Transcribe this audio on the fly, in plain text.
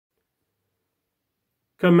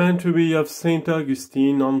Commentary of St.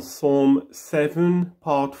 Augustin on Psalm 7,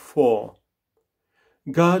 Part 4.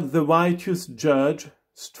 God the righteous judge,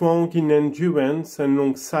 strong in endurance and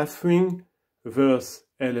long-suffering, verse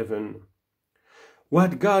 11.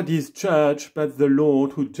 What God is judge but the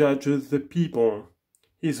Lord who judges the people?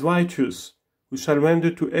 He is righteous, who shall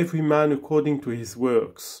render to every man according to his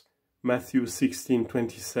works. Matthew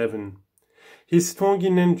 16:27. He is strong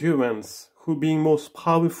in endurance, who being most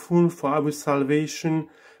powerful for our salvation,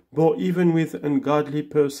 bore even with ungodly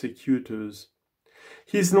persecutors.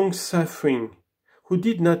 He is long-suffering, who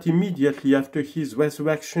did not immediately after his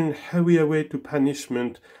resurrection hurry away to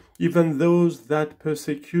punishment, even those that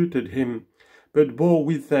persecuted him, but bore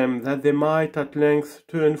with them that they might at length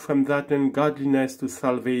turn from that ungodliness to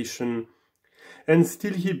salvation. And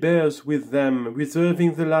still he bears with them,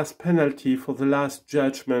 reserving the last penalty for the last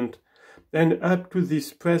judgment, and up to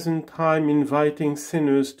this present time inviting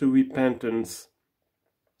sinners to repentance.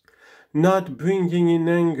 Not bringing in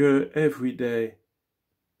anger every day.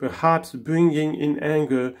 Perhaps bringing in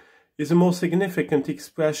anger is a more significant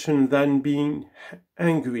expression than being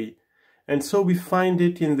angry, and so we find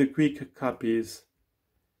it in the Greek copies,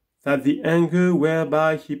 that the anger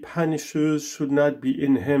whereby he punishes should not be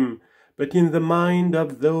in him, but in the mind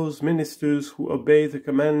of those ministers who obey the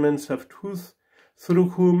commandments of truth,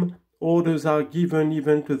 through whom orders are given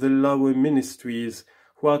even to the lower ministries,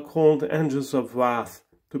 who are called angels of wrath,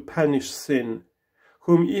 to punish sin,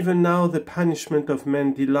 whom even now the punishment of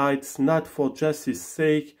men delights not for justice'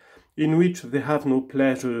 sake, in which they have no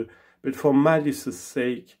pleasure, but for malice's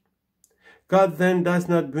sake. God then does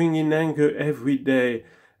not bring in anger every day,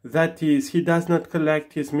 that is, he does not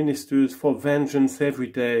collect his ministers for vengeance every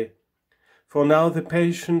day. For now the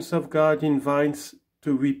patience of God invites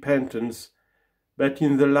to repentance, but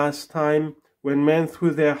in the last time, when men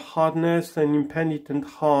through their hardness and impenitent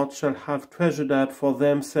heart shall have treasured up for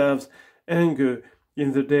themselves anger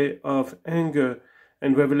in the day of anger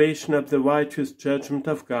and revelation of the righteous judgment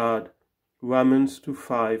of God, Romans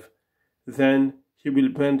 2:5, then he will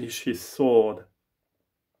brandish his sword.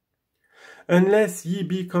 Unless ye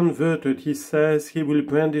be converted, he says, he will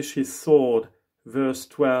brandish his sword, verse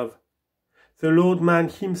 12. The Lord man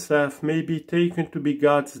himself may be taken to be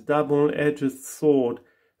God's double-edged sword,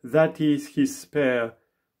 that is, his spear,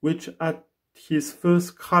 which at his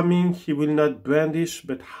first coming he will not brandish,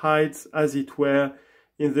 but hides, as it were,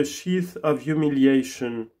 in the sheath of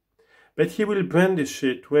humiliation. But he will brandish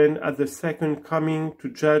it when at the second coming to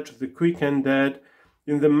judge the quick and dead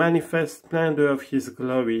in the manifest splendor of his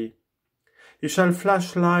glory. He shall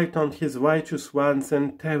flash light on his righteous ones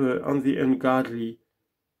and terror on the ungodly.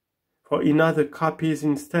 For in other copies,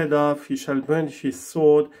 instead of he shall brandish his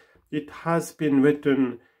sword, it has been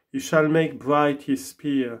written, he shall make bright his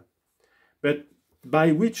spear. But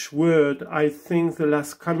by which word I think the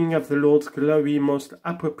last coming of the Lord's glory most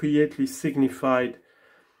appropriately signified,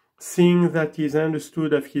 seeing that is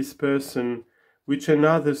understood of his person, which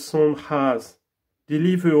another psalm has,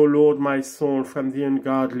 Deliver, O Lord, my soul from the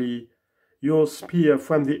ungodly, your spear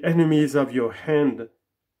from the enemies of your hand.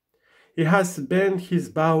 He has bent his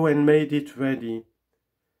bow and made it ready.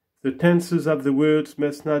 The tenses of the words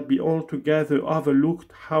must not be altogether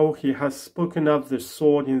overlooked how he has spoken of the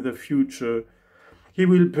sword in the future. He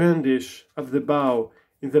will brandish of the bow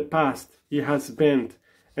in the past he has bent,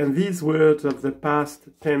 and these words of the past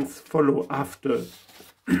tense follow after.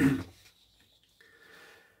 And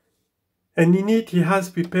in it he has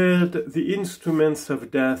prepared the instruments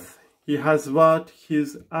of death. He has wrought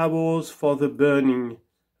his arrows for the burning.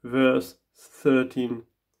 Verse 13.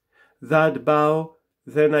 That bow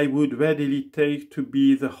then I would readily take to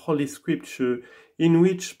be the Holy Scripture, in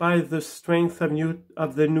which by the strength of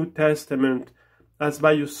the New Testament, as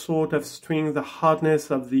by a sort of string, the hardness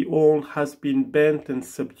of the old has been bent and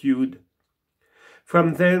subdued.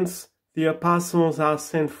 From thence the apostles are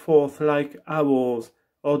sent forth like arrows,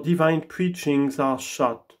 or divine preachings are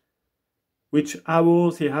shot, which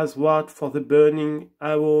arrows he has wrought for the burning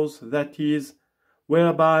arrows, that is,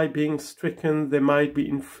 whereby being stricken they might be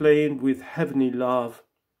inflamed with heavenly love.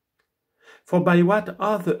 For by what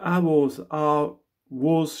other arrows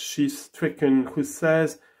was she stricken, who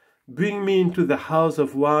says, Bring me into the house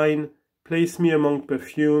of wine, place me among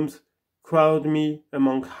perfumes, crowd me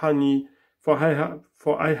among honey, for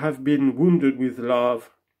I have been wounded with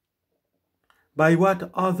love. By what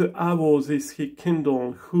other arrows is he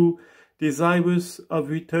kindled, who, desirous of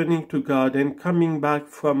returning to God and coming back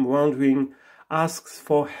from wandering, asks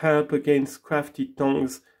for help against crafty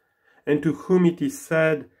tongues, and to whom it is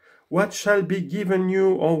said, What shall be given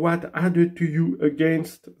you, or what added to you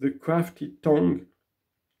against the crafty tongue?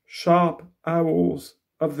 Sharp arrows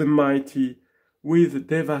of the mighty, with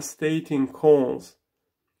devastating cause,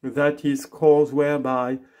 that is, cause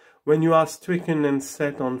whereby, when you are stricken and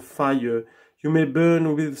set on fire, you may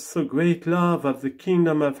burn with so great love of the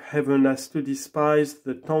kingdom of heaven as to despise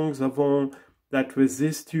the tongues of all that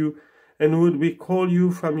resist you, and would recall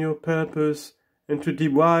you from your purpose, and to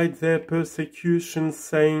deride their persecution,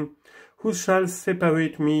 saying, Who shall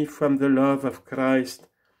separate me from the love of Christ?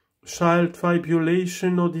 Shall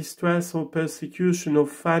tribulation or distress or persecution or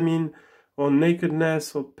famine or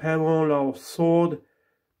nakedness or peril or sword?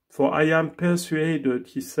 For I am persuaded,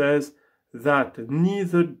 he says, that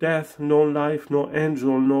neither death nor life nor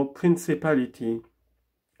angel nor principality,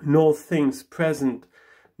 nor things present,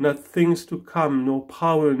 nor things to come, nor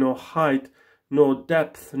power nor height, nor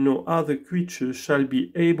depth, nor other creature shall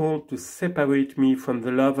be able to separate me from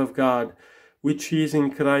the love of God, which is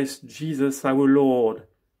in Christ Jesus our Lord.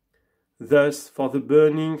 Thus, for the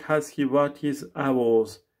burning has he wrought his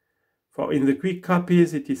arrows. For in the Greek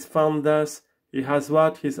copies it is found thus, he has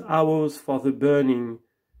wrought his arrows for the burning.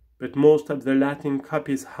 But most of the Latin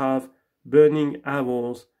copies have burning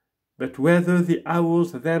arrows. But whether the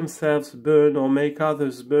arrows themselves burn or make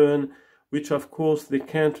others burn, which of course they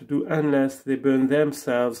can't do unless they burn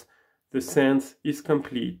themselves, the sense is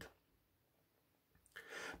complete.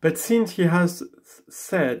 But since he has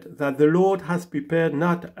said that the Lord has prepared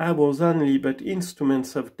not arrows only, but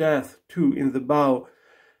instruments of death too in the bow,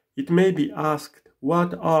 it may be asked,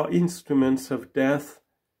 what are instruments of death?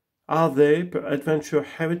 Are they, peradventure,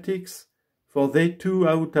 heretics? For they too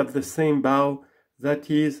out of the same bow, that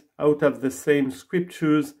is, out of the same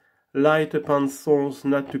scriptures, light upon souls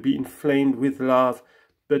not to be inflamed with love,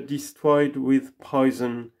 but destroyed with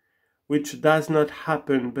poison, which does not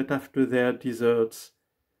happen but after their deserts.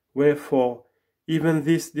 Wherefore, even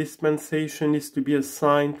this dispensation is to be a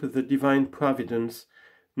sign to the divine providence,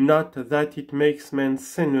 not that it makes men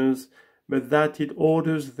sinners, but that it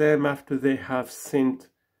orders them after they have sinned.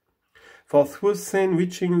 For through sin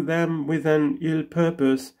reaching them with an ill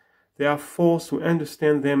purpose, they are forced to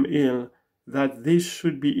understand them ill, that this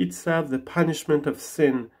should be itself the punishment of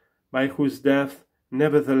sin, by whose death,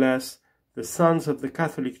 nevertheless, the sons of the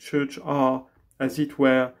Catholic Church are, as it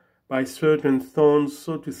were, by certain thorns,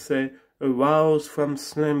 so to say, aroused from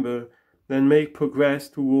slumber, then make progress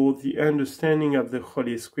toward the understanding of the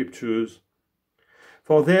Holy Scriptures.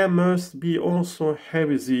 For there must be also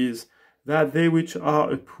heresies, that they which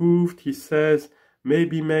are approved, he says, may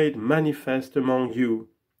be made manifest among you.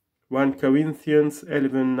 1 Corinthians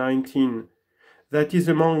 11:19. That is,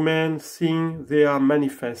 among men, seeing they are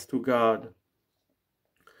manifest to God.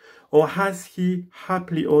 Or has he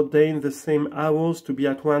haply ordained the same arrows to be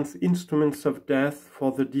at once instruments of death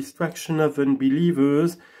for the destruction of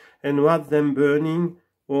unbelievers, and wrought them burning,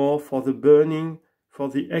 or for the burning, for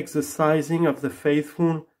the exercising of the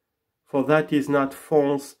faithful? For that is not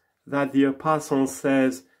false, that the Apostle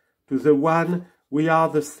says, To the one we are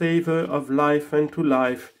the Saviour of life unto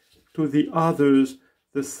life, to the others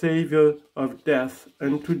the Saviour of death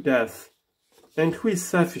unto death. And who is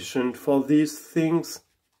sufficient for these things?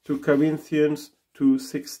 2 Corinthians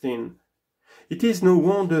 2:16. It is no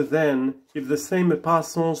wonder then if the same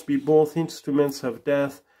apostles be both instruments of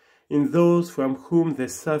death in those from whom they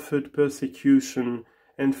suffered persecution,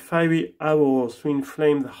 and fiery arrows to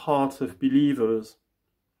inflame the hearts of believers.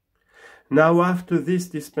 Now after this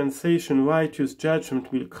dispensation righteous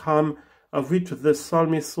judgment will come, of which the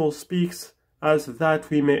psalmist so speaks, as that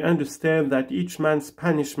we may understand that each man's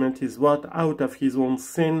punishment is wrought out of his own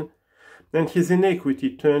sin, and his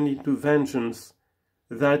iniquity turned into vengeance,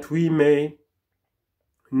 that we may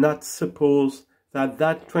not suppose that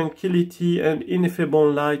that tranquility and ineffable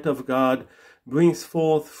light of God brings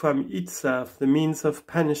forth from itself the means of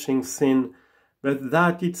punishing sin, but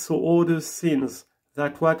that it so orders sins,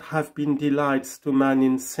 that what have been delights to man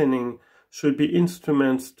in sinning should be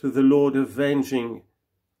instruments to the Lord avenging.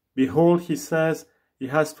 Behold, he says, he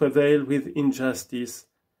has travailed with injustice.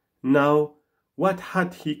 Now, what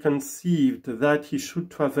had he conceived that he should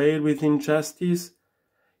travail with injustice?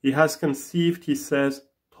 He has conceived, he says,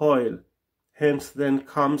 toil. Hence then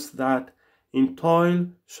comes that, in toil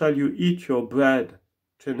shall you eat your bread.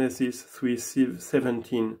 Genesis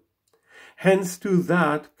 3:17. Hence to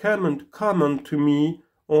that, come unto me,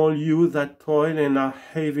 all you that toil and are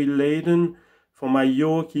heavy laden, for my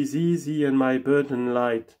yoke is easy and my burden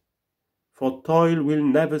light. For toil will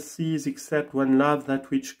never cease except one love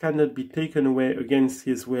that which cannot be taken away against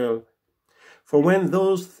his will. For when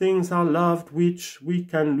those things are loved which we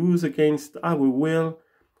can lose against our will,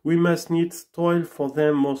 we must needs toil for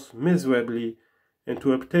them most miserably, and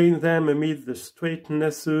to obtain them amid the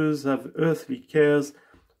straitnesses of earthly cares,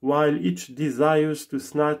 while each desires to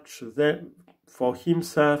snatch them for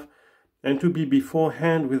himself, and to be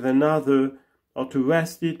beforehand with another, or to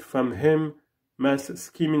wrest it from him, must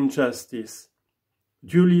scheme injustice.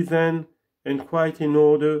 Duly then, and quite in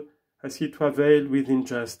order, has he travailed with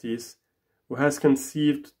injustice, who has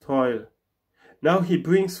conceived toil. Now he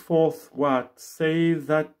brings forth what, save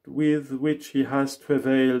that with which he has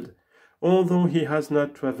travailed, although he has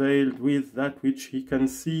not travailed with that which he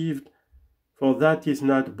conceived, for that is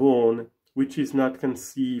not born, which is not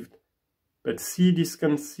conceived. But seed is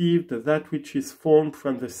conceived, that which is formed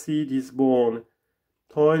from the seed is born.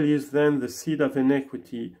 Toil is then the seed of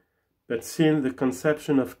iniquity, but sin the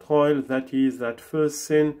conception of toil, that is, that first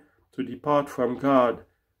sin, to depart from God.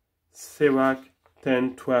 Sirach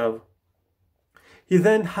 10:12. He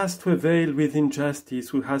then has travailed with injustice,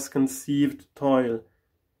 who has conceived toil,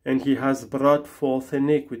 and he has brought forth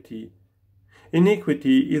iniquity.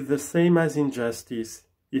 Iniquity is the same as injustice.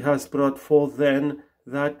 He has brought forth then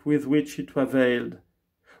that with which he travailed.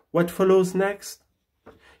 What follows next?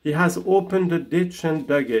 He has opened a ditch and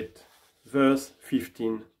dug it. Verse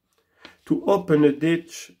 15. To open a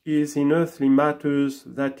ditch is in earthly matters,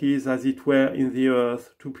 that is, as it were, in the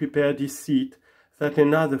earth, to prepare deceit, that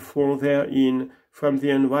another fall therein, from the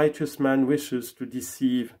unrighteous man wishes to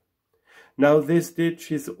deceive. Now this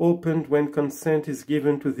ditch is opened when consent is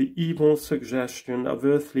given to the evil suggestion of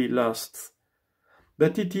earthly lusts.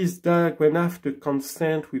 But it is dug when after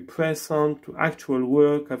consent we press on to actual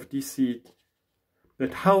work of deceit.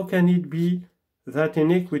 But how can it be that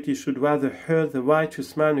iniquity should rather hurt the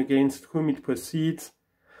righteous man against whom it proceeds,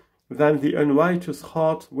 than the unrighteous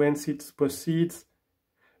heart whence it proceeds?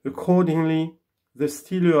 Accordingly, the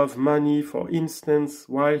stealer of money, for instance,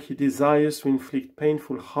 while he desires to inflict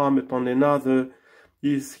painful harm upon another,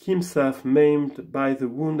 is himself maimed by the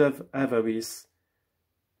wound of avarice.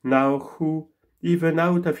 Now who, even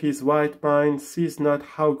out of his right mind, sees not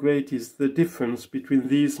how great is the difference between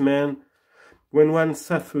these men, when one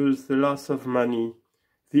suffers the loss of money,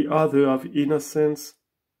 the other of innocence?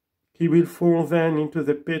 He will fall then into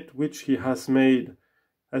the pit which he has made.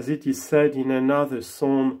 As it is said in another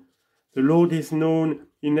psalm, the Lord is known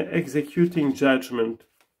in executing judgment.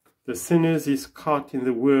 The sinner is caught in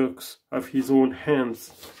the works of his own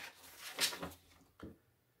hands.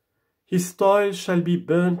 His toil shall be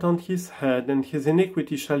burnt on his head, and his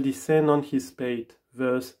iniquity shall descend on his pate.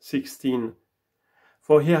 Verse 16.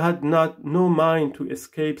 For he had no mind to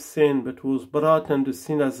escape sin, but was brought under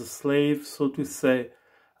sin as a slave, so to say,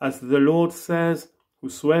 as the Lord says,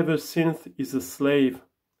 whosoever sinneth is a slave.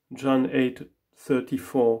 John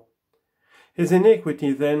 8:34. His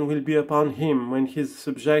iniquity then will be upon him when he is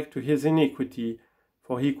subject to his iniquity,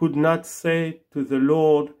 for he could not say to the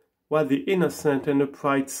Lord what the innocent and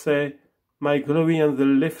upright say, my glory and the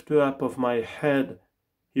lifter up of my head.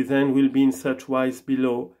 He then will be in such wise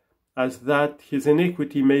below, as that his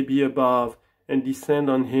iniquity may be above, and descend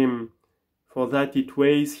on him, for that it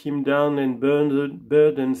weighs him down and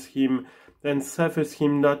burdens him, and suffers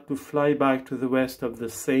him not to fly back to the rest of the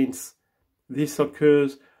saints. This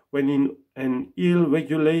occurs when in an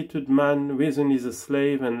ill-regulated man reason is a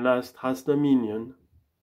slave and lust has dominion.